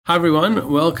Hi everyone,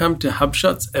 welcome to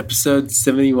HubShots episode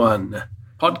 71,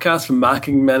 podcast for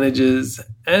marketing managers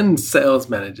and sales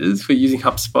managers for using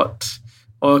HubSpot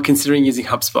or considering using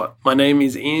HubSpot. My name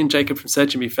is Ian Jacob from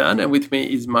Search and Be Found, and with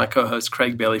me is my co-host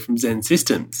Craig Bailey from Zen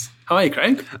Systems. How are you,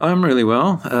 Craig? I'm really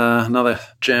well. Another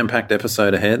jam-packed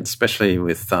episode ahead, especially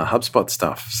with HubSpot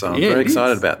stuff. So I'm very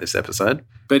excited about this episode.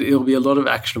 But it'll be a lot of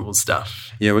actionable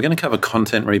stuff. Yeah, we're going to cover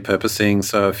content repurposing,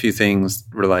 so a few things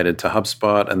related to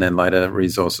HubSpot and then later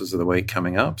resources of the week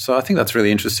coming up. So I think that's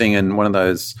really interesting and one of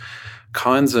those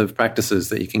kinds of practices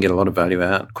that you can get a lot of value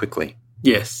out quickly.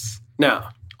 Yes. Now,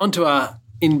 onto our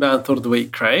inbound thought of the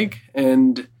week, Craig.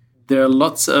 And there are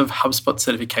lots of HubSpot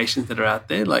certifications that are out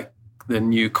there, like the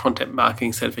new content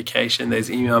marketing certification, there's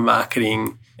email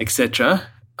marketing, etc.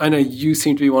 I know you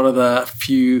seem to be one of the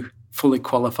few fully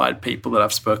qualified people that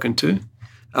I've spoken to.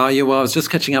 Oh, yeah, well, I was just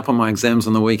catching up on my exams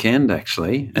on the weekend,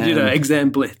 actually. You did an exam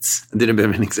blitz. I did a bit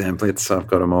of an exam blitz, so I've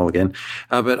got them all again.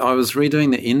 But I was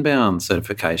redoing the inbound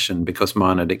certification because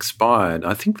mine had expired.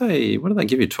 I think what do they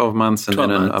give you, 12 months and 12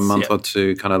 then months, a month or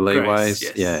two kind of leeway? Grace,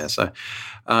 yes. Yeah, so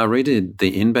I redid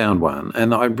the inbound one,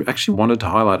 and I actually wanted to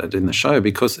highlight it in the show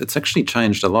because it's actually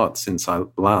changed a lot since I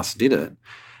last did it.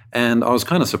 And I was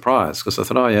kind of surprised because I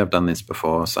thought, oh, yeah, I've done this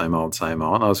before, same old, same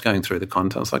old. I was going through the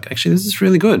content. I was like, actually, this is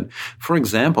really good. For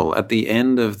example, at the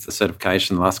end of the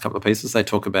certification, the last couple of pieces, they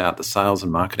talk about the sales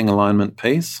and marketing alignment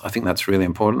piece. I think that's really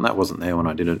important. That wasn't there when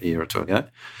I did it a year or two ago.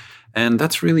 And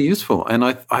that's really useful. And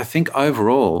I think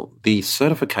overall, the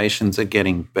certifications are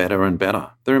getting better and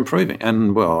better. They're improving.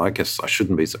 And, well, I guess I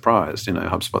shouldn't be surprised. You know,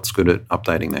 HubSpot's good at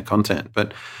updating their content.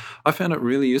 But I found it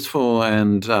really useful,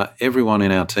 and everyone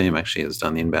in our team actually has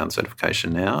done the inbound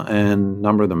certification now, and a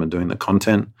number of them are doing the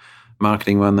content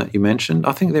marketing one that you mentioned.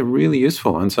 I think they're really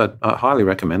useful, and so I highly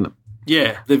recommend them.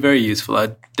 Yeah, they're very useful.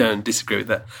 I don't disagree with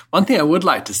that. One thing I would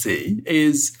like to see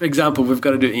is, for example, we've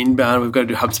got to do inbound, we've got to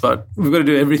do HubSpot, we've got to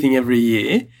do everything every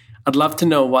year. I'd love to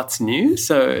know what's new.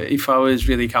 So if I was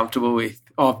really comfortable with,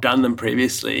 I've done them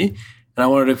previously, and I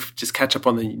wanted to just catch up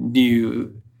on the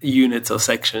new units or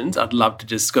sections, I'd love to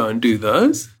just go and do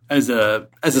those as a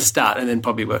start and then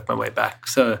probably work my way back.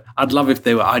 So I'd love if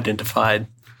they were identified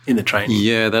in the training.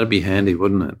 Yeah, that'd be handy,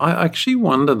 wouldn't it? I actually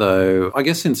wonder, though, I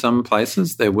guess in some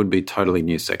places there would be totally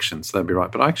new sections, so that'd be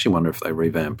right. But I actually wonder if they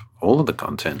revamp all of the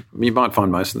content. You might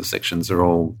find most of the sections are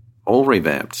all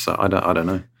revamped, so I don't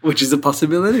know. Which is a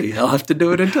possibility. I'll have to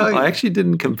do it and tell you. I actually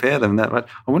didn't compare them that much.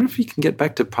 I wonder if you can get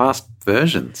back to past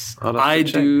versions. I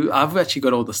do. I've actually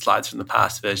got all the slides from the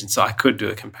past version, so I could do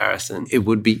a comparison. It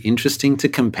would be interesting to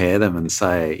compare them and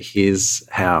say, here's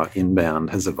how inbound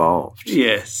has evolved.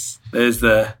 Yes. There's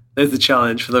the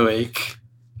challenge for the week.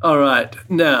 All right.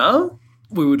 Now,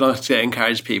 we would like to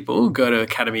encourage people, go to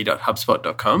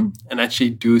academy.hubspot.com and actually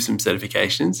do some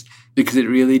certifications, because it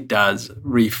really does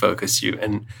refocus you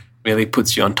and really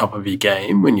puts you on top of your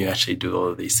game when you actually do all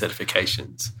of these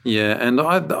certifications. Yeah, and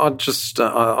I'll just say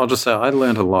I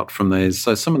learned a lot from these.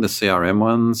 So some of the CRM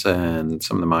ones and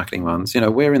some of the marketing ones,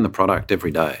 we're in the product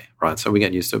every day, right? So we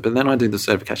get used to it. But then I do the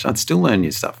certification. I'd still learn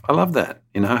new stuff. I love that.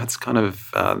 It's kind of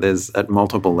there's at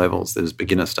multiple levels. There's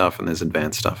beginner stuff and there's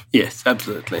advanced stuff. Yes,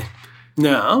 absolutely.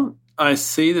 Now, I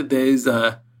see that there's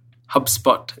a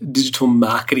HubSpot Digital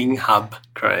Marketing Hub,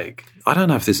 Craig. I don't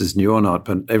know if this is new or not,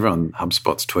 but everyone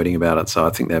HubSpot's tweeting about it, so I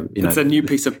think they're, It's a new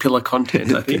piece of pillar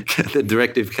content, I think. The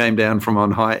directive came down from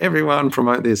on high. Everyone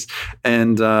promote this,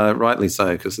 and rightly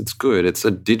so, because it's good. It's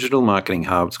a digital marketing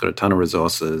hub. It's got a ton of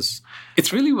resources.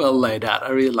 It's really well laid out. I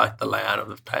really like the layout of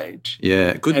the page.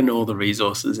 Yeah, good. And all the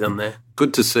resources in there.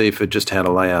 Good to see for just how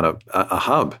to lay out a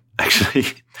hub, actually,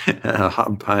 a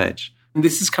hub page. And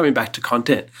this is coming back to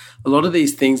content. A lot of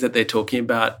these things that they're talking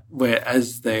about, where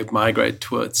as they migrate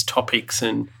towards topics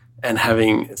and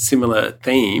having similar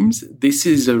themes, this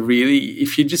is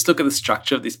if you just look at the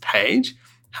structure of this page,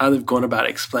 how they've gone about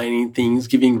explaining things,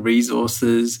 giving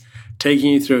resources,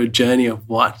 taking you through a journey of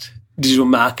what digital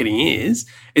marketing is,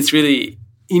 it's really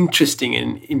interesting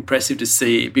and impressive to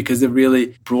see, because they've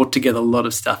really brought together a lot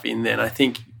of stuff in there. And I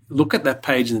think look at that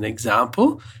page as an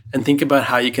example and think about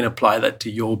how you can apply that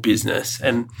to your business.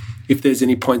 And if there's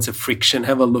any points of friction,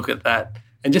 have a look at that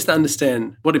and just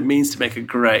understand what it means to make a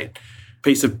great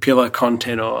piece of pillar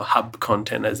content or hub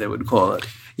content, as they would call it.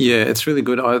 Yeah, it's really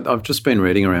good. I've just been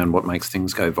reading around what makes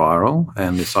things go viral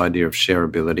and this idea of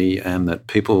shareability, and that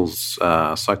people's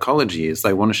psychology is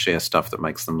they want to share stuff that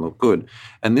makes them look good.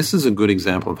 And this is a good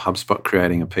example of HubSpot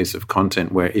creating a piece of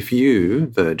content where if you,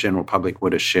 the general public,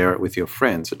 were to share it with your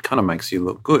friends, it kind of makes you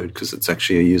look good because it's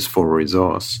actually a useful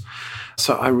resource.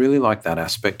 So I really like that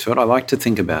aspect to it. I like to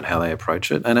think about how they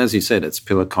approach it. And as you said, it's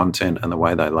pillar content and the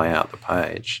way they lay out the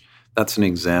page. That's an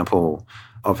example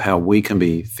of how we can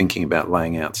be thinking about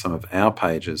laying out some of our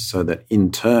pages so that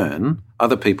in turn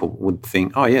other people would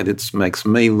think, oh yeah, this makes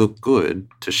me look good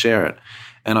to share it.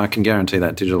 And I can guarantee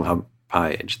that Digital Hub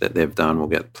page that they've done will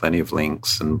get plenty of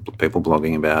links and people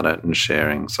blogging about it and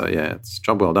sharing. So yeah, it's a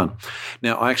job well done.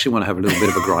 Now I actually want to have a little bit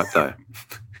of a gripe though.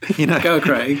 Go,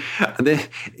 Craig.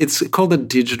 It's called the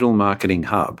Digital Marketing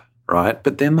Hub, right?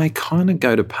 But then they kind of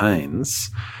go to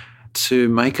pains to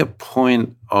make a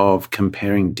point of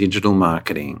comparing digital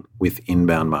marketing with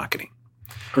inbound marketing.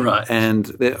 Right.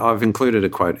 And I've included a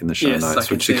quote in the show notes,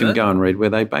 which you can go and read, where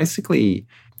they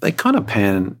kind of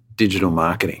pan digital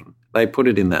marketing. They put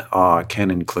it in that, it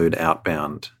can include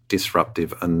outbound,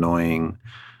 disruptive, annoying,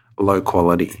 low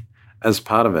quality as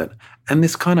part of it. And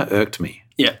this kind of irked me.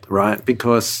 Yeah. Right?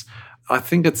 Because I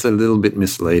think it's a little bit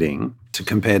misleading to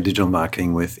compare digital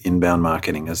marketing with inbound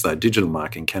marketing, as though digital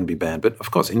marketing can be banned. But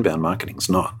of course, inbound marketing is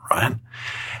not, right?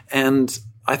 And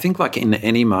I think like in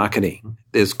any marketing,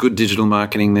 there's good digital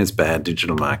marketing, there's bad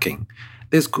digital marketing.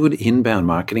 There's good inbound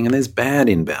marketing and there's bad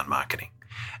inbound marketing.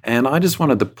 And I just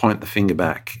wanted to point the finger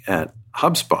back at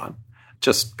HubSpot,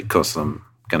 just because I'm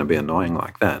going to be annoying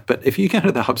like that. But if you go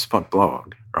to the HubSpot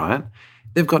blog, right,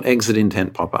 they've got exit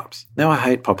intent pop-ups. Now, I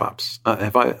hate pop-ups.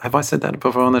 Have I said that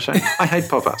before on the show? I hate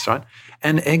pop-ups, right?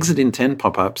 And exit intent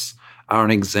pop-ups are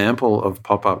an example of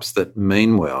pop-ups that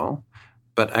mean well,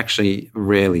 but actually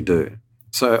rarely do.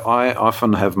 So I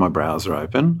often have my browser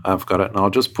open. I've got it, and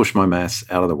I'll just push my mouse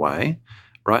out of the way,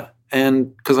 right?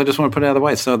 And because I just want to put it out of the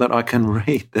way so that I can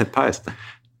read that post.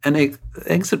 And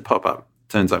exit pop-up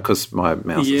turns up because my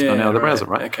mouse has gone out of the browser,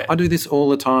 right? Okay. I do this all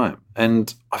the time,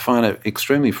 and I find it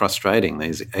extremely frustrating,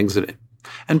 these exit.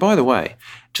 And by the way,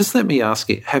 just let me ask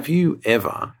you, have you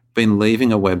ever been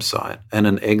leaving a website and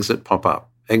an exit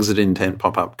intent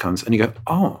pop-up comes and you go,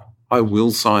 oh, I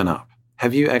will sign up?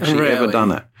 Have you actually ever done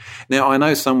that? Now, I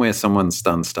know somewhere someone's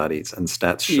done studies and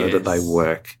stats show that they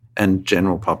work and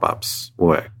general pop-ups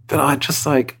work, but I just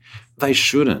they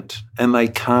shouldn't, and they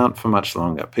can't for much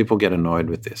longer. People get annoyed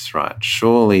with this, right?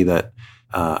 Surely that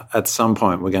at some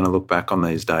point we're going to look back on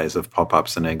these days of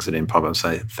pop-ups and exit in pop-ups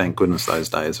and say, thank goodness those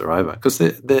days are over, because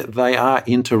they are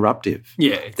interruptive.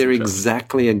 Yeah. They're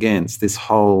exactly against this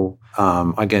whole,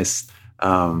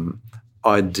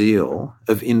 ideal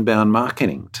of inbound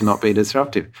marketing to not be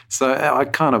disruptive. So I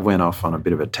kind of went off on a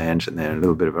bit of a tangent there, a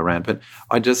little bit of a rant, but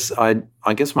I guess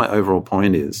my overall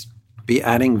point is be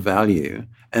adding value,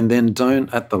 and then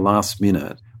don't at the last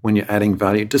minute when you're adding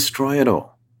value, destroy it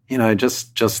all.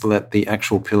 Just let the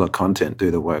actual pillar content do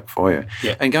the work for you.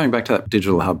 Yeah. And going back to that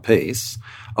Digital Hub piece,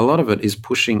 a lot of it is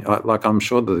pushing, I'm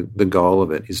sure the goal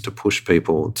of it is to push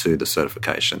people to the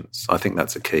certifications. I think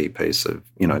that's a key piece of,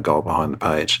 goal behind the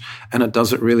page. And it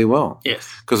does it really well. Yes.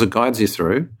 Because it guides you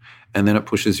through, and then it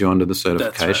pushes you onto the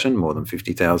certification. That's right. More than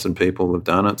 50,000 people have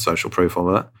done it, social proof, all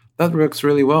of that. That works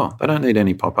really well. They don't need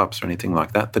any pop-ups or anything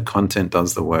like that. The content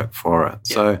does the work for it.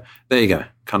 Yeah. So there you go.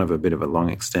 Kind of a bit of a long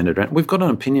extended rant. We've got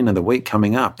an opinion of the week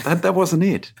coming up. That wasn't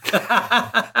it.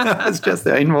 That's just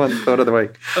the one thought of the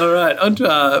week. All right, on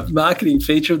to our marketing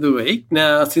feature of the week.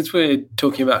 Now, since we're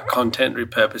talking about content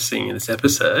repurposing in this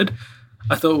episode,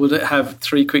 I thought we'd have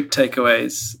 3 quick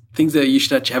takeaways, things that you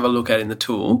should actually have a look at in the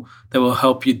tool that will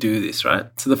help you do this, right?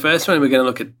 So the first one, we're going to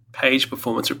look at Page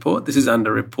Performance Report. This is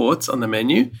under Reports on the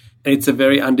menu. And it's a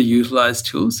very underutilized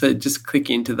tool. So just click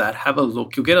into that, have a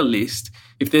look. You'll get a list.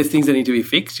 If there's things that need to be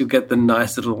fixed, you'll get the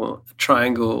nice little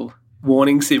triangle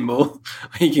warning symbol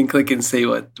where you can click and see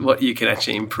what you can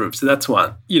actually improve. So that's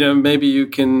one. Maybe you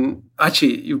can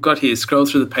you've got here, scroll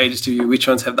through the pages to view which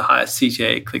ones have the highest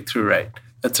CTA click-through rate.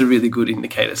 That's a really good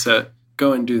indicator. So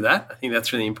go and do that. I think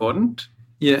that's really important.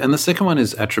 Yeah, and the second one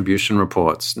is attribution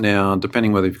reports. Now,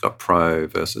 depending whether you've got Pro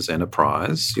versus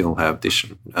Enterprise, you'll have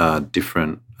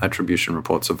different attribution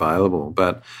reports available.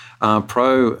 But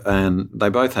Pro, and they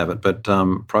both have it, but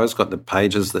Pro's got the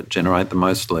pages that generate the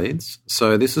most leads.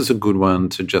 So this is a good one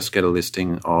to just get a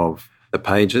listing of the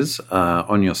pages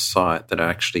on your site that are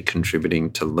actually contributing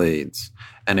to leads.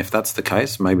 And if that's the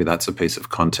case, maybe that's a piece of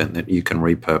content that you can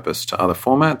repurpose to other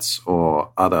formats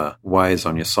or other ways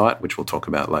on your site, which we'll talk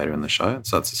about later in the show.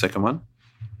 So that's the second one.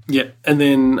 Yeah, and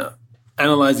then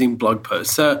analyzing blog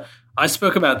posts. So I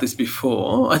spoke about this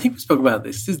before. I think we spoke about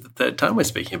this. This is the third time we're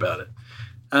speaking about it.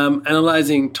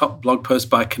 Analyzing top blog posts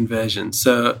by conversion.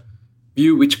 So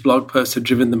view which blog posts have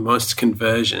driven the most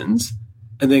conversions,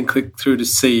 and then click through to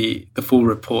see the full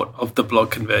report of the blog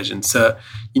conversion. So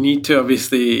you need to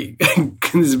obviously,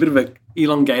 there's a bit of a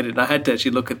elongated, and I had to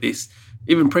actually look at this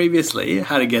even previously,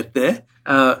 how to get there.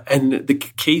 And the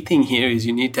key thing here is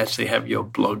you need to actually have your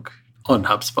blog on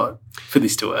HubSpot for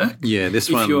this to work. Yeah, this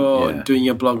if one. If you're yeah. doing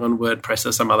your blog on WordPress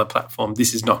or some other platform,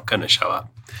 this is not going to show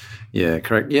up. Yeah,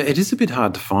 correct. Yeah, it is a bit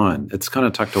hard to find. It's kind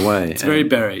of tucked away. It's very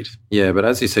buried. Yeah, but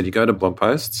as you said, you go to blog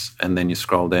posts and then you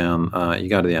scroll down. You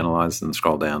go to the analyze and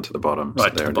scroll down to the bottom.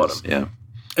 Right, to the bottom. Is. Yeah.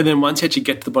 And then once you actually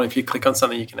get to the bottom, if you click on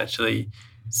something, you can actually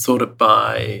sort it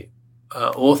by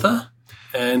author.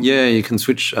 And yeah, you can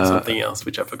switch something else,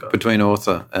 which I forgot. Between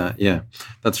author. Yeah,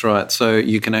 that's right. So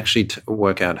you can actually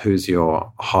work out who's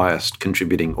your highest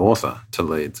contributing author to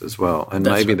leads as well. And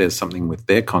that's maybe right. there's something with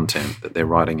their content that they're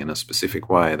writing in a specific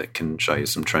way that can show you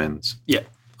some trends. Yeah.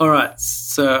 All right.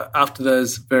 So after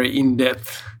those very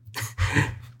in-depth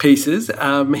pieces,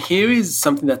 here is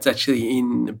something that's actually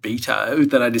in beta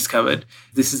that I discovered.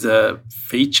 This is a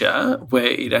feature where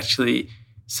it actually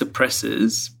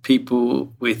suppresses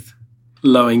people with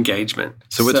low engagement.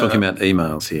 So we're talking about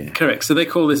emails here. Correct. So they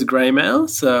call this grey mail.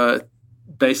 So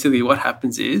basically what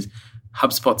happens is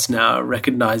HubSpot's now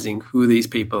recognizing who these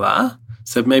people are.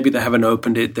 So maybe they haven't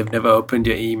opened it, they've never opened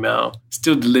your email,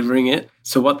 still delivering it.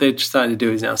 So what they're trying to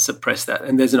do is now suppress that.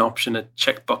 And there's an option, a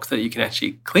checkbox that you can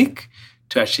actually click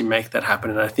to actually make that happen.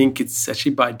 And I think it's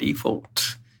actually by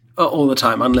default all the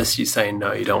time, unless you say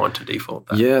no, you don't want to default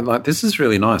that. Yeah, like this is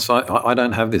really nice. I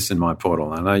don't have this in my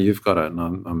portal. I know you've got it, and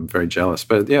I'm very jealous.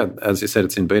 But yeah, as you said,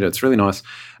 it's in beta. It's really nice.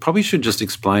 Probably should just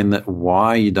explain that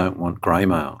why you don't want grey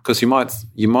mail, because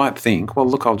you might think, well,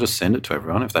 look, I'll just send it to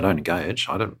everyone if they don't engage.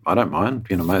 I don't mind.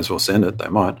 May as well send it. They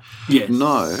might. Yes.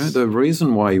 No, the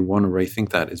reason why you want to rethink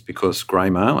that is because grey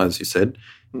mail, as you said,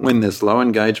 when there's low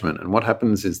engagement, and what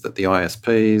happens is that the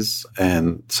ISPs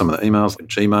and some of the emails like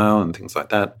Gmail and things like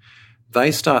that,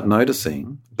 they start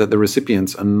noticing that the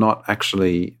recipients are not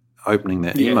actually opening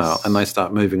their email, and they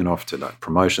start moving it off to like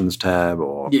promotions tab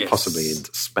or possibly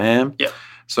into spam. Yeah.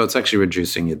 So it's actually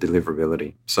reducing your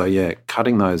deliverability. So yeah,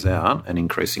 cutting those out and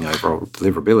increasing overall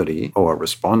deliverability or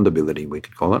respondability, we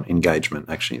could call it, engagement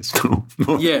actually is still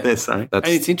what they're saying. And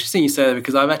it's interesting you say that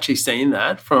because I've actually seen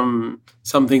that from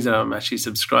some things that I'm actually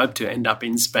subscribed to end up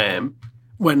in spam.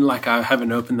 When like I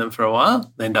haven't opened them for a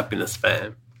while, they end up in a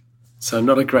spam. So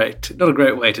not a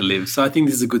great way to live. So I think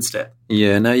this is a good step.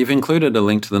 Yeah. Now you've included a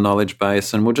link to the knowledge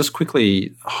base, and we'll just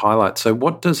quickly highlight. So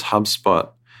what does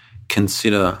HubSpot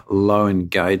consider low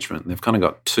engagement? They've kind of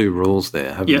got two rules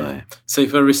there, haven't they? So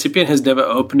if a recipient has never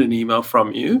opened an email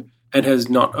from you and has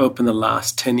not opened the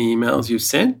last 10 emails you've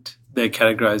sent, they're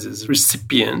categorized as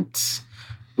recipients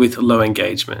with low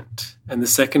engagement. And the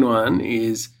second one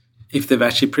is if they've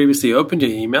actually previously opened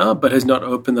your email but has not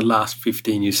opened the last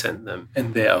 15 you sent them,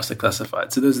 and they're also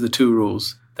classified. So those are the two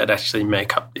rules that actually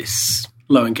make up this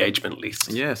low engagement list.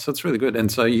 Yeah, so it's really good.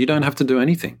 And so you don't have to do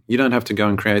anything. You don't have to go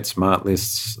and create smart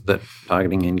lists that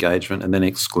targeting engagement and then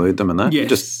exclude them and that. Yes. You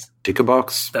just tick a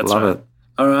box. That's Love right. it.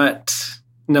 All right.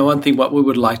 Now, one thing, what we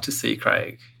would like to see,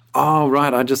 Craig. Oh,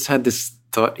 right. I just had this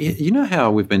thought. You know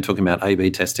how we've been talking about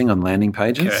A/B testing on landing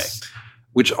pages? Correct.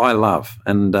 Which I love.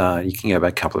 And you can go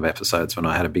back a couple of episodes when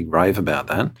I had a big rave about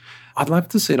that. I'd love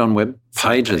to see it on web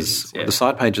pages, the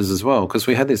site pages as well, because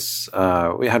we had this.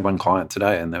 We had one client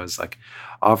today, and there was like,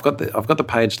 I've got the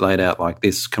page laid out like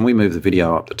this. Can we move the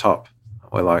video up the top?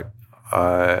 We're like,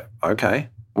 okay.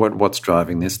 What's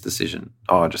driving this decision?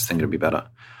 Oh, I just think it'd be better.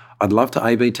 I'd love to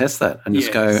A/B test that and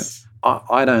just go.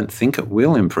 I don't think it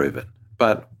will improve it,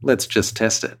 but let's just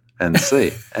test it and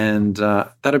see. And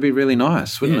that'd be really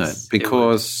nice, wouldn't it?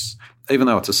 Because even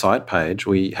though it's a site page,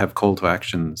 we have calls to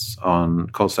action on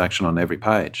every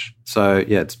page. So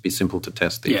yeah, it'd be simple to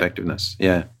test the effectiveness.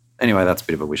 Yeah. Anyway, that's a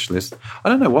bit of a wish list. I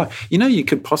don't know why. You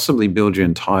could possibly build your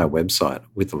entire website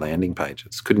with landing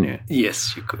pages, couldn't you?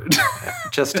 Yes, you could.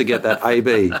 Just to get that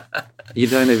A/B.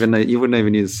 You wouldn't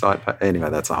even use site page.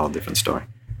 Anyway, that's a whole different story.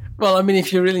 Well, I mean,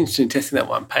 if you're really interested in testing that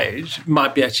one page, it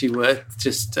might be actually worth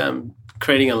just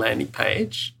creating a landing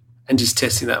page and just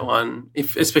testing that one,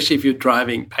 especially if you're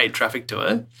driving paid traffic to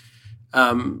it,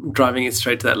 driving it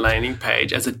straight to that landing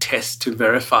page as a test to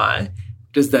verify,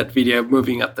 does that video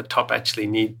moving up the top actually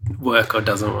need work or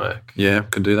doesn't work? Yeah,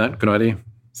 could do that. Good idea.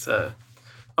 So,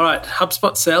 all right,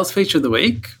 HubSpot sales feature of the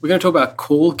week. We're going to talk about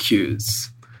call queues.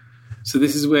 So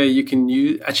this is where you can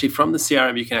use, actually from the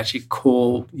CRM, you can actually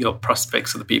call your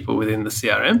prospects or the people within the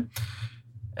CRM.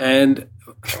 And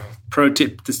pro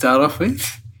tip to start off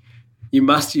with, you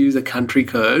must use a country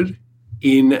code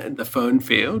in the phone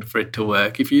field for it to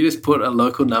work. If you just put a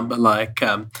local number like,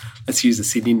 let's use a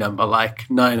Sydney number like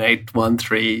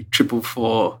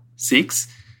 98134446,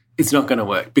 it's not going to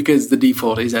work because the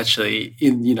default is actually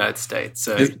in the United States.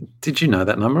 So, did you know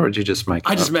that number or did you just make it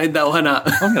up? I just made that one up.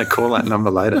 I'm going to call that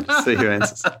number later to see who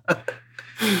answers.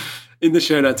 in the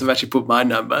show notes, I've actually put my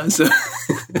number, so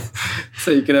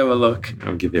you can have a look.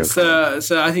 I'll give you a call.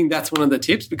 So I think that's one of the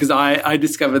tips, because I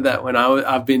discovered that when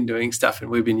I've been doing stuff and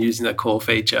we've been using the call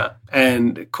feature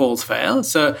and calls fail.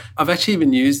 So I've actually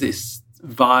even used this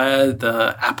via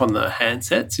the app on the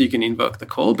handset, so you can invoke the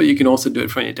call, but you can also do it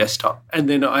from your desktop. And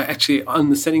then I actually, on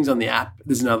the settings on the app,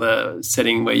 there's another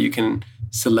setting where you can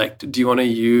select, do you want to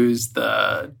use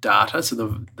the data, so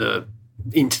the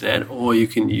internet, or you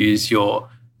can use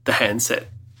the handset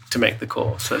to make the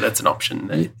call. So that's an option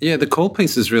there. Yeah, the call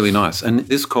piece is really nice. And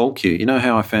this call queue, you know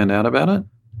how I found out about it?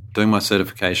 Doing my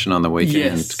certification on the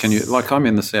weekend. Yes. Can you, like, I'm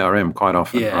in the CRM quite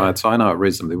often, right? So I know it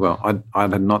reasonably well. I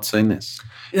had not seen this.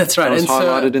 That's right. It was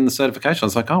highlighted in the certification. I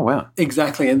was like, oh, wow.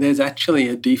 Exactly. And there's actually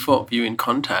a default view in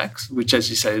Contacts, which, as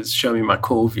you say, is show me my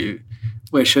call view,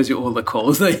 where it shows you all the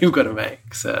calls that you've got to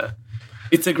make. So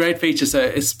it's a great feature. So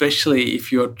especially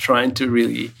if you're trying to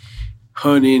really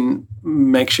hone in,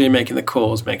 make sure you're making the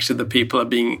calls, make sure the people are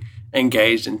being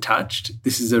engaged and touched,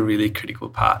 this is a really critical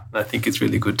part. And I think it's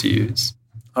really good to use.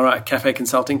 All right, Cafe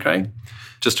Consulting, Craig.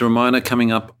 Just a reminder,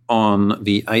 coming up on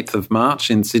the 8th of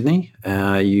March in Sydney,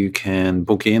 you can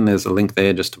book in. There's a link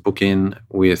there just to book in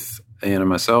with Ian and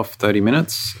myself, 30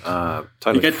 minutes.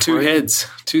 Totally you get free. 2 heads,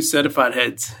 2 certified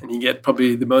heads, and you get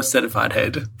probably the most certified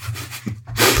head.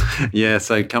 Yeah,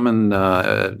 so come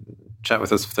and chat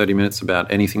with us for 30 minutes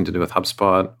about anything to do with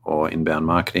HubSpot or inbound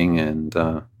marketing, and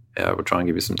we'll try and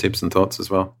give you some tips and thoughts as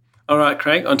well. All right,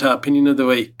 Craig, on to our opinion of the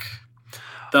week.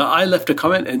 The I left a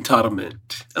comment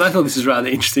entitlement. And I thought this is a rather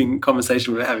interesting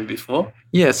conversation we were having before.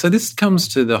 Yeah, so this comes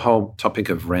to the whole topic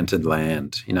of rented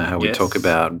land. You know how we Yes. talk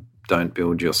about don't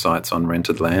build your sites on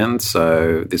rented land.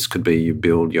 So this could be you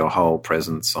build your whole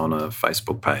presence on a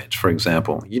Facebook page, for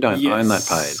example. You don't own that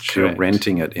page. Correct. You're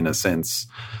renting it in a sense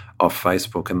off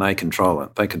Facebook, and they control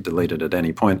it. They could delete it at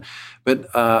any point.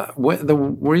 But the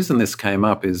reason this came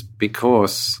up is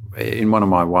because in one of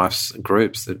my wife's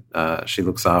groups that she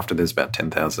looks after, there's about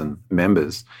 10,000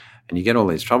 members, and you get all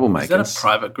these troublemakers. Is that a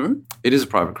private group? It is a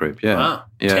private group, yeah. Wow,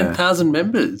 Yeah. 10,000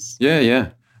 members. Yeah.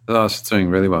 Oh, it's doing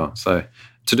really well. So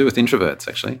to do with introverts,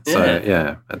 actually. Yeah. So,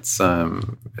 yeah, it's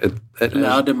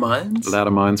Louder Minds. Louder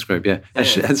Minds group, yeah.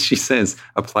 As she says,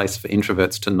 a place for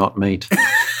introverts to not meet.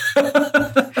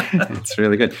 It's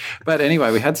really good. But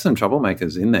anyway, we had some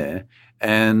troublemakers in there,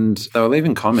 and they were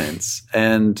leaving comments,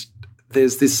 and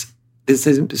there's this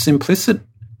implicit,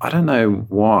 I don't know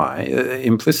why,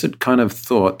 implicit kind of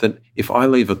thought that if I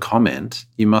leave a comment,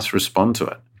 you must respond to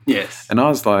it. Yes. And I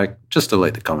was like, just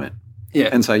delete the comment. Yeah.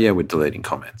 And so, yeah, we're deleting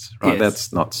comments, right? Yes.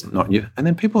 That's not you. And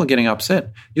then people are getting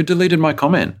upset. You deleted my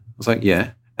comment. I was like,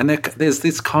 yeah. And there's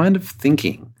this kind of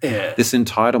thinking, Yeah. this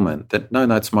entitlement that, no,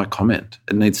 it's my comment.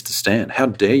 It needs to stand. How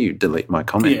dare you delete my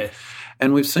comment? Yeah.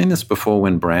 And we've seen this before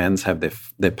when brands have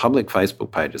their public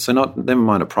Facebook pages. So never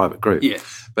mind a private group,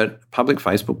 Yes. but public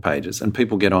Facebook pages, and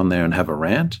people get on there and have a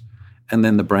rant. And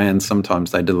then the brands,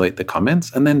 sometimes they delete the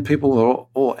comments, and then people are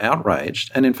all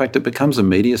outraged. And in fact, it becomes a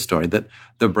media story that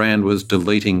the brand was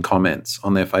deleting comments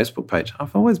on their Facebook page.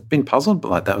 I've always been puzzled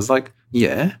like that. I was like,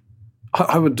 yeah,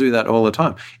 I would do that all the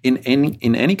time. In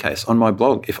any case, on my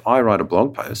blog, if I write a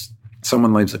blog post,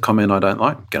 someone leaves a comment I don't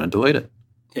like, I'm going to delete it.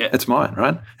 Yeah. It's mine,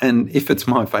 right? And if it's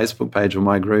my Facebook page or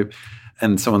my group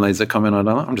and someone leaves a comment I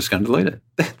don't like, I'm just going to delete it.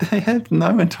 They have no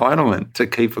entitlement to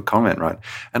keep a comment, right?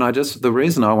 And the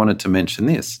reason I wanted to mention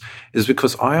this is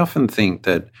because I often think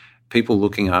that people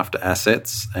looking after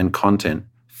assets and content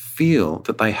feel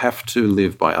that they have to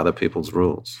live by other people's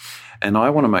rules. And I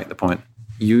want to make the point,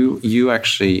 you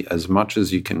actually, as much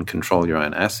as you can control your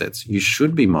own assets, you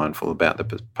should be mindful about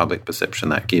the public perception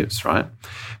that gives, right?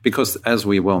 Because as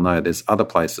we well know, there's other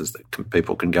places that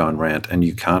people can go and rant and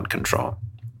you can't control.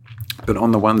 But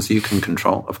on the ones you can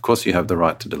control, of course you have the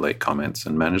right to delete comments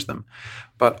and manage them.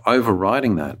 But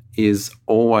overriding that is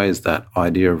always that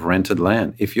idea of rented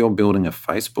land. If you're building a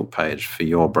Facebook page for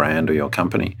your brand or your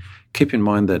company, keep in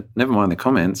mind that never mind the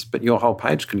comments, but your whole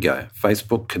page could go.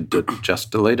 Facebook could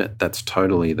just delete it. That's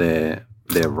totally their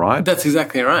right. That's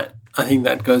exactly right. I think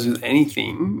that goes with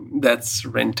anything that's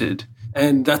rented.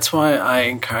 And that's why I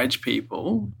encourage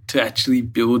people to actually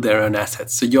build their own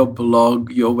assets. So your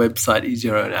blog, your website is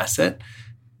your own asset.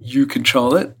 You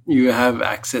control it. You have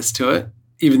access to it.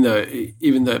 Even though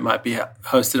it might be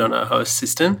hosted on a host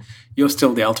system, you're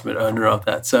still the ultimate owner of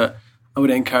that. So I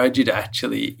would encourage you to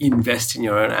actually invest in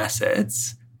your own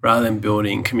assets rather than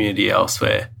building community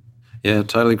elsewhere. Yeah,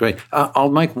 totally agree. I'll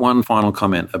make one final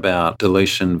comment about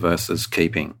deletion versus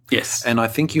keeping. Yes. And I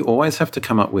think you always have to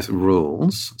come up with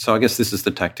rules. So I guess this is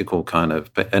the tactical kind of,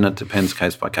 and it depends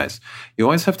case by case. You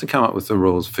always have to come up with the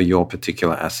rules for your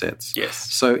particular assets. Yes.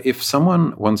 So if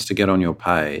someone wants to get on your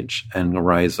page and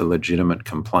raise a legitimate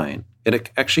complaint, it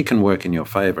actually can work in your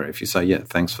favour if you say, yeah,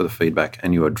 thanks for the feedback,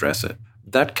 and you address it.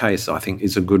 That case, I think,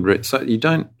 is a good so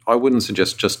I wouldn't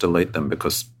suggest just delete them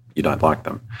because you don't like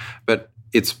them. But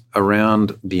it's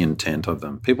around the intent of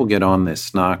them. People get on, they're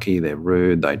snarky, they're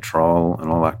rude, they troll and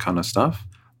all that kind of stuff.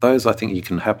 Those I think you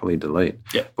can happily delete.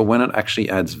 Yeah. But when it actually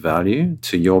adds value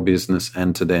to your business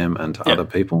and to them and to other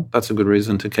people, that's a good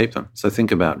reason to keep them. So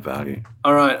think about value.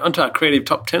 All right, on to our creative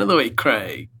top 10 of the week,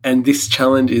 Craig. And this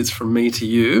challenge is from me to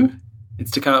you.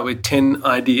 It's to come up with 10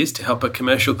 ideas to help a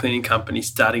commercial cleaning company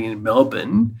starting in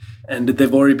Melbourne. And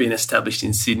they've already been established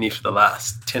in Sydney for the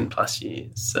last 10 plus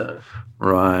years. So.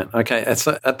 Right. Okay.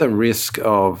 So at the risk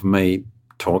of me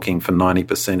talking for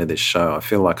 90% of this show, I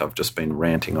feel like I've just been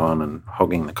ranting on and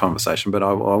hogging the conversation, but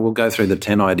I will go through the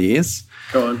 10 ideas.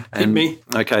 Go on. Hit me.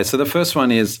 Okay. So the first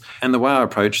one is, and the way I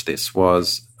approached this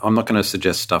was, I'm not going to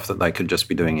suggest stuff that they could just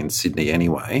be doing in Sydney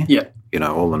anyway. Yeah. You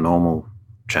know, all the normal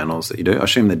channels that you do. I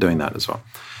assume they're doing that as well.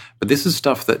 But this is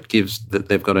stuff that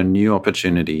they've got a new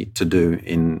opportunity to do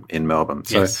in Melbourne.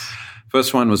 So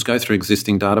first one was go through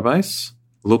existing database,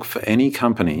 look for any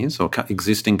companies or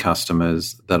existing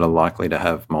customers that are likely to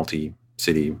have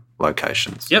multi-city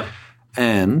locations. Yep.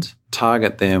 And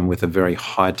target them with a very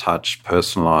high-touch,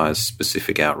 personalised,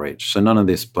 specific outreach. So none of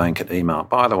this blanket email.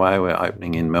 By the way, we're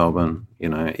opening in Melbourne. You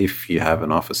know, if you have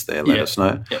an office there, let us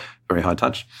know. Yep. Very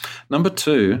high-touch. Number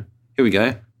 2, here we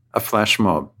go, a flash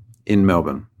mob in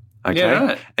Melbourne. Okay. Yeah,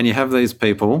 right. And you have these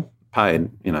people paid,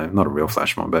 you know, not a real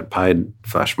flash mob, but paid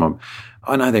flash mob.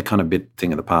 I know they're kind of a bit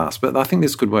thing of the past, but I think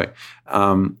this could work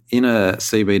in a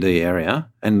CBD area,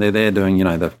 and they're there doing, you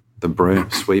know, the broom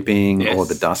sweeping or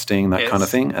the dusting, that kind of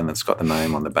thing, and it's got the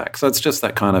name on the back. So it's just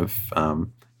that kind of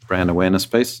brand awareness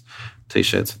piece,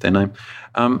 T-shirts with their name.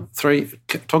 3,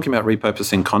 talking about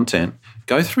repurposing content,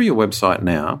 go through your website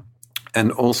now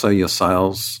and also your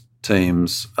sales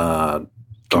team's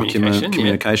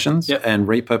communications and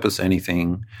repurpose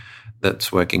anything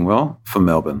that's working well for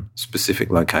Melbourne,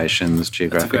 specific locations,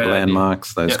 geographic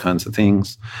landmarks, those kinds of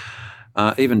things.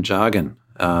 Even jargon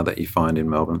that you find in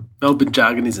Melbourne. Melbourne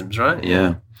jargonisms, right?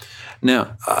 Yeah.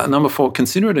 Now, number 4,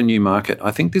 consider it a new market. I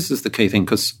think this is the key thing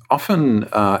because often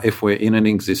if we're in an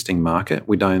existing market,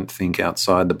 we don't think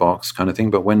outside the box kind of thing.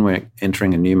 But when we're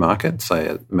entering a new market, say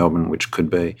at Melbourne, which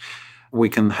could be, we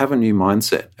can have a new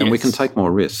mindset and we can take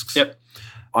more risks. Yep.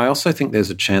 I also think there's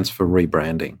a chance for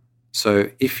rebranding. So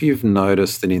if you've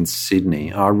noticed that in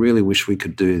Sydney, I really wish we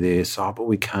could do this, but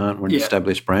we can't, we're an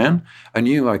established brand, a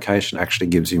new location actually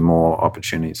gives you more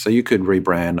opportunities. So you could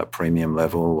rebrand a premium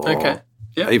level or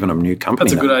even a new company.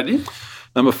 That's a good idea.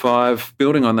 Number 5,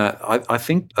 building on that, I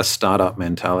think a startup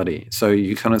mentality. So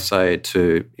you kind of say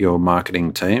to your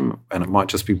marketing team, and it might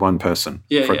just be one person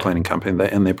for a cleaning company,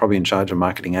 and they're probably in charge of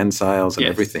marketing and sales and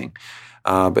everything.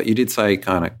 But you did say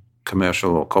kind of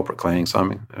commercial or corporate cleaning, so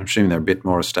I'm assuming they're a bit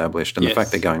more established, and the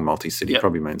fact they're going multi-city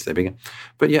probably means they're bigger.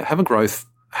 But have a growth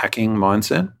hacking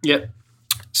mindset. Yep.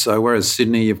 So whereas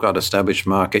Sydney, you've got established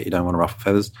market, you don't want to ruffle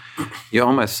feathers, you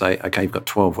almost say, okay, you've got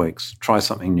 12 weeks, try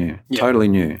something new, totally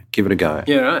new, give it a go.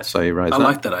 Yeah, right. So you raise that. I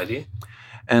like that idea.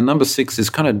 And number 6 is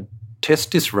kind of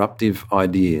test disruptive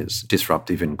ideas,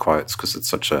 disruptive in quotes because it's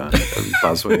such a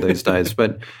buzzword these days,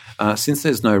 but since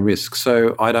there's no risk.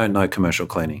 So I don't know commercial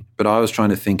cleaning, but I was trying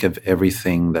to think of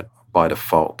everything that by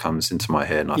default comes into my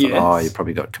head. And I thought, you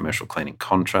probably got commercial cleaning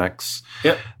contracts.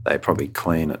 Yep. They probably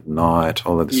clean at night,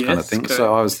 all of this kind of thing. Correct.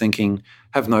 So I was thinking,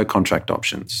 have no contract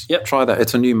options. Yep. Try that.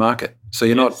 It's a new market. So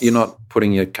you're not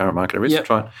putting your current market at risk.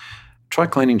 Yep. Try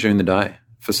cleaning during the day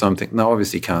for something. No,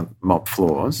 obviously you can't mop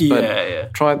floors.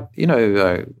 But try,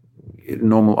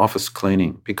 normal office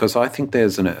cleaning, because I think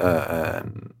there's an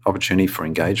opportunity for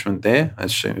engagement there,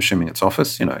 assuming it's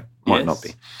office, might not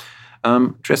be.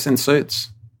 Dress in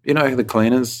suits. The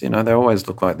cleaners, they always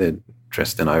look like they're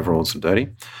dressed in overalls and dirty.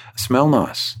 Smell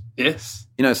nice. Yes.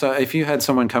 So if you had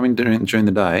someone coming during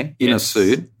the day in a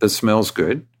suit that smells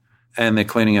good and they're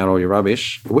cleaning out all your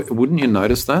rubbish, wouldn't you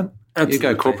notice that? Absolutely.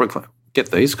 You go corporate,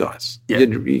 get these guys. Yeah.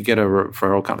 You get a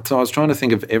referral kind of. So I was trying to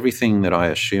think of everything that I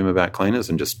assume about cleaners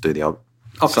and just do the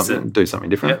opposite. Do something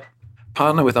different. Yep.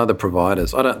 Partner with other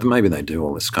providers. Maybe they do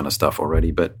all this kind of stuff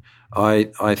already, but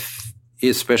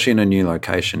especially in a new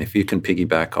location, if you can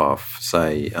piggyback off,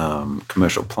 say,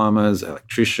 commercial plumbers,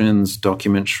 electricians,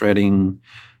 document shredding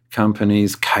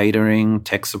companies, catering,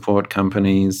 tech support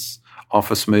companies,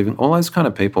 office moving, all those kind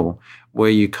of people where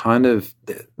you kind of,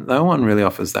 no one really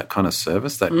offers that kind of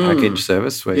service, that package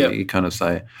service where you kind of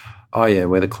say, oh, yeah,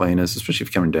 we're the cleaners, especially if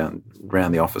you're coming down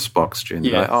around the office box during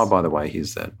the day. Oh, by the way,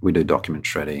 here's that. We do document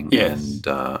shredding and,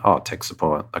 tech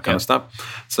support, that kind of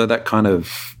stuff. So that kind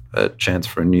of a chance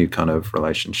for a new kind of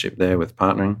relationship there with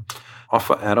partnering.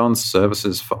 Offer add-on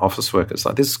services for office workers,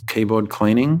 like this keyboard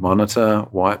cleaning, monitor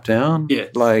wipe down.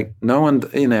 Yes. Like no one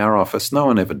in our office, no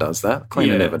one ever does that.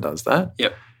 Cleaner never does that.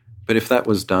 Yep. But if that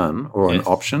was done or an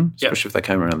option, especially if they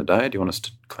came around the day, do you want us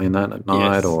to clean that at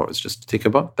night or it's just a ticker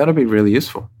box? That'd be really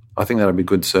useful. I think that would be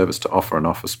good service to offer an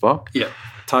office block. Yeah.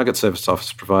 Target service to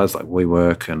office providers like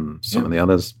WeWork and some of the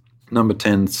others. Number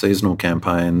 10, seasonal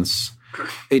campaigns.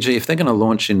 E.g., if they're going to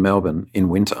launch in Melbourne in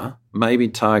winter, maybe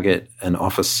target an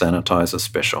office sanitizer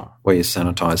special where you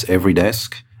sanitize every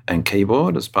desk and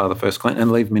keyboard as part of the first clean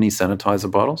and leave mini sanitizer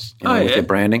bottles with your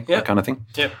branding, that kind of thing.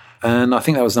 Yep. And I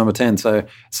think that was number 10. So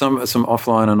some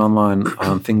offline and online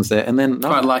things there. And then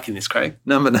quite liking this, Craig.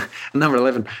 Number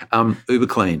 11, Uber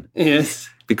Clean. Yes.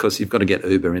 Because you've got to get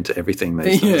Uber into everything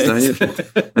these days, don't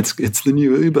you? It's the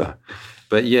new Uber.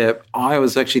 But, yeah, I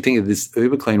was actually thinking of this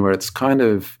Uber Clean where it's kind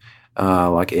of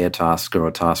like Airtasker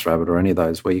or TaskRabbit or any of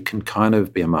those where you can kind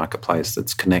of be a marketplace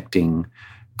that's connecting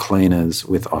cleaners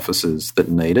with offices that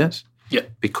need it. Yeah.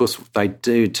 Because they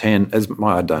do tend,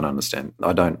 I don't understand,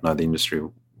 I don't know the industry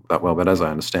that well, but as I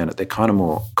understand it, they're kind of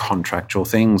more contractual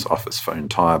things, office for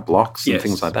entire blocks and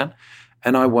things like that.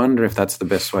 And I wonder if that's the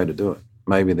best way to do it.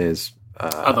 Maybe there's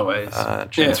other ways.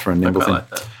 Chance for a nimble thing. Like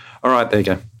that. All right, there you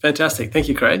go. Fantastic. Thank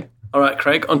you, Craig. All right,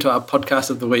 Craig, on to our podcast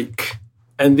of the week.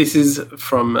 And this is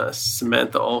from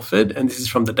Samantha Alford, and this is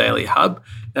from the Daily Hub.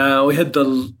 We had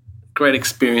the great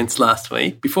experience last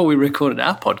week before we recorded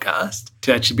our podcast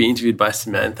to actually be interviewed by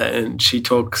Samantha, and she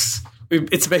talks.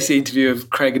 It's basically an interview of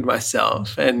Craig and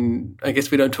myself, and I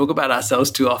guess we don't talk about ourselves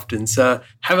too often. So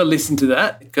have a listen to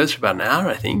that. It goes for about an hour,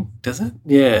 I think, does it?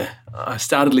 Yeah. I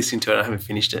started listening to it. I haven't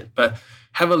finished it. But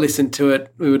have a listen to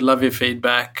it. We would love your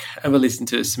feedback. Have a listen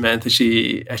to Samantha.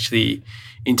 She actually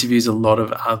interviews a lot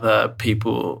of other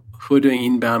people who are doing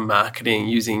inbound marketing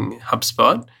using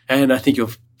HubSpot, and I think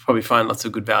you'll probably find lots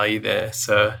of good value there.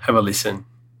 So have a listen.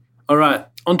 All right.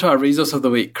 On to our resource of the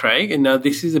week, Craig. And now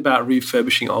this is about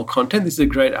refurbishing old content. This is a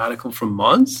great article from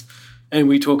Moz, and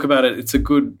we talk about it. It's a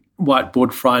good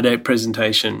Whiteboard Friday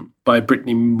presentation by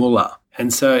Brittany Muller.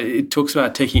 And so it talks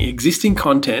about taking existing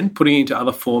content, putting it into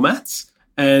other formats,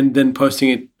 and then posting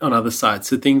it on other sites.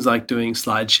 So things like doing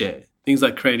SlideShare, things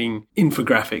like creating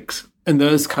infographics and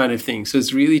those kind of things. So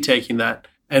it's really taking that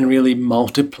and really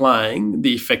multiplying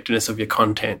the effectiveness of your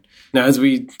content. Now, as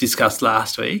we discussed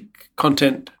last week,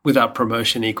 content without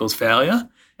promotion equals failure.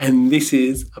 And this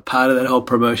is a part of that whole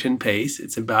promotion piece.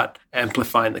 It's about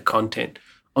amplifying the content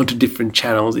onto different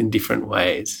channels in different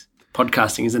ways.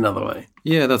 Podcasting is another way.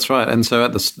 Yeah, that's right. And so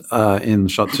at the in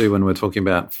shot 2, when we're talking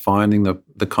about finding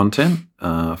the content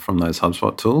from those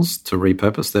HubSpot tools to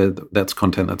repurpose, that's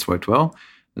content that's worked well.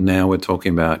 Now we're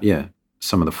talking about,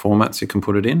 some of the formats you can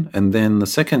put it in. And then the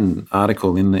second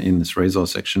article in this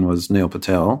resource section was Neil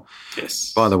Patel.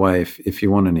 Yes. By the way, if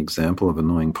you want an example of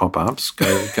annoying pop-ups, go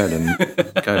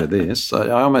to this. I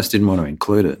almost didn't want to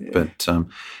include it,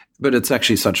 but it's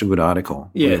actually such a good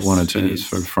article. Yes,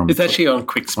 it's actually on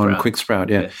QuickSprout. On QuickSprout,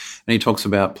 yeah. Yes. And he talks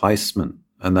about placement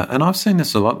and that. And I've seen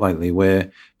this a lot lately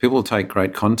where people take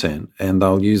great content and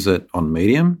they'll use it on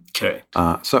Medium. Correct.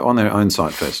 So on their own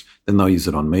site first, then they'll use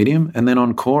it on Medium and then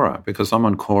on Quora, because I'm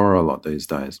on Quora a lot these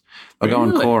days. I go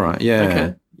on Quora. Yeah.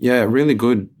 Okay. Yeah, really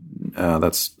good.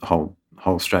 That's whole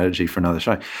strategy for another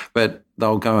show. But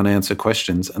they'll go and answer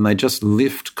questions and they just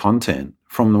lift content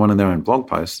from one of their own blog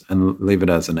posts and leave it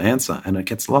as an answer, and it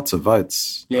gets lots of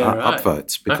votes,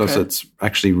 upvotes, because it's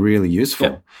actually really useful.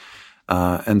 Yep.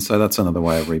 And so that's another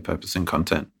way of repurposing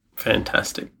content.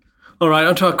 Fantastic. All right,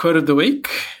 on to our quote of the week.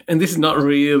 And this is not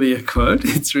really a quote.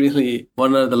 It's really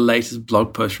one of the latest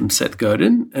blog posts from Seth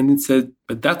Godin. And it said,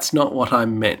 "But that's not what I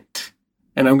meant."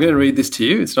 And I'm going to read this to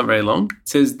you. It's not very long. It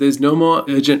says, "There's no more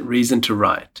urgent reason to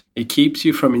write. It keeps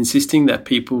you from insisting that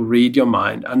people read your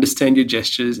mind, understand your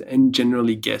gestures, and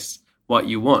generally guess what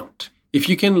you want. If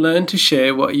you can learn to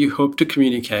share what you hope to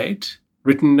communicate,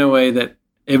 written in a way that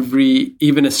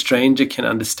even a stranger can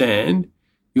understand,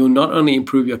 you'll not only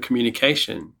improve your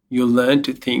communication, you'll learn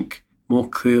to think more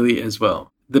clearly as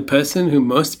well. The person who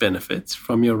most benefits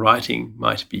from your writing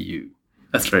might be you."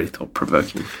 That's very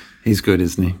thought-provoking. He's good,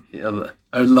 isn't he? Yeah,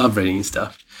 I love reading his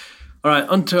stuff. All right,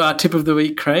 on to our tip of the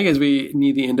week, Craig, as we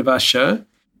near the end of our show.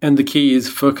 And the key is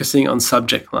focusing on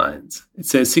subject lines. It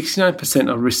says 69%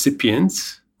 of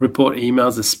recipients report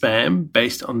emails as spam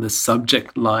based on the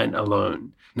subject line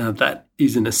alone. Now, that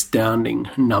is an astounding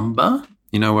number.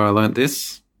 You know where I learned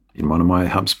this? In one of my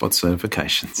HubSpot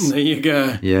certifications. There you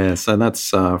go. Yeah, so that's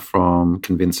from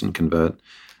Convince and Convert.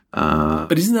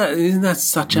 But isn't that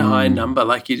such a high number?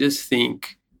 Like, you just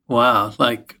think, wow,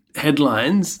 like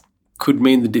headlines could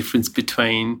mean the difference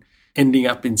between ending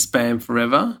up in spam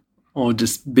forever or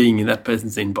just being in that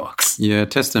person's inbox. Yeah,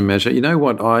 test and measure. You know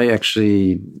what?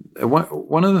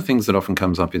 One of the things that often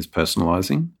comes up is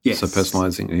personalizing. Yes. So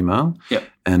personalizing email. Yep.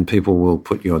 And people will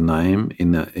put your name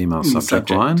in the email subject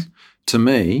line. To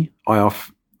me,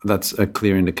 that's a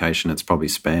clear indication it's probably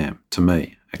spam to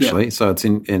me, actually. Yep. So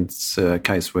it's a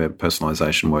case where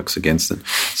personalization works against it.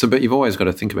 So, but you've always got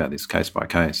to think about this case by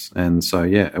case. And so,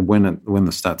 yeah, when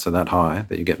the stats are that high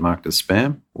that you get marked as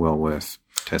spam, well worth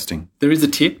testing. There is a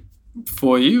tip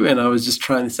for you, and I was just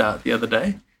trying this out the other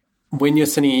day. When you're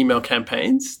sending email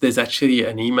campaigns, there's actually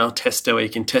an email tester where you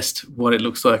can test what it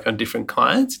looks like on different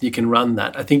clients. You can run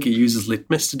that. I think it uses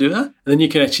Litmus to do that. And then you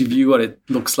can actually view what it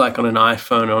looks like on an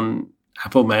iPhone, on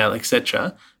Apple Mail,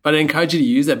 etc. But I encourage you to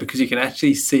use that because you can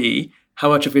actually see how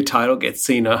much of your title gets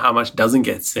seen or how much doesn't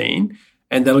get seen.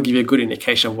 And that'll give you a good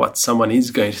indication of what someone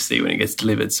is going to see when it gets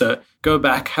delivered. So go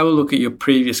back, have a look at your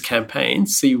previous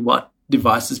campaigns, see what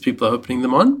devices people are opening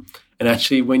them on. And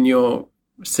actually, when you're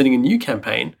sending a new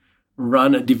campaign,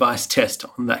 run a device test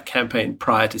on that campaign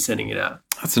prior to sending it out.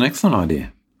 That's an excellent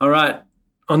idea. All right,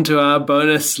 on to our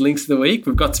bonus links of the week.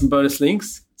 We've got some bonus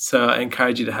links, so I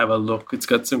encourage you to have a look. It's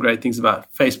got some great things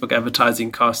about Facebook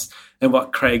advertising costs and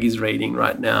what Craig is reading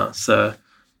right now. So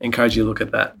I encourage you to look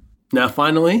at that. Now,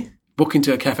 finally, book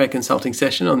into a cafe consulting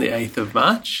session on the 8th of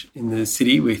March in the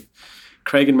city with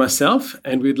Craig and myself,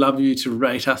 and we'd love you to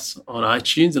rate us on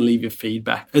iTunes and leave your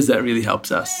feedback, as that really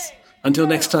helps us. Until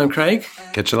next time, Craig.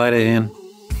 Catch you later, Ian.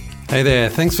 Hey there,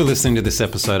 thanks for listening to this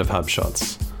episode of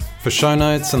HubShots. For show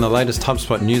notes and the latest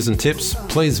HubSpot news and tips,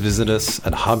 please visit us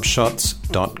at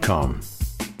hubshots.com.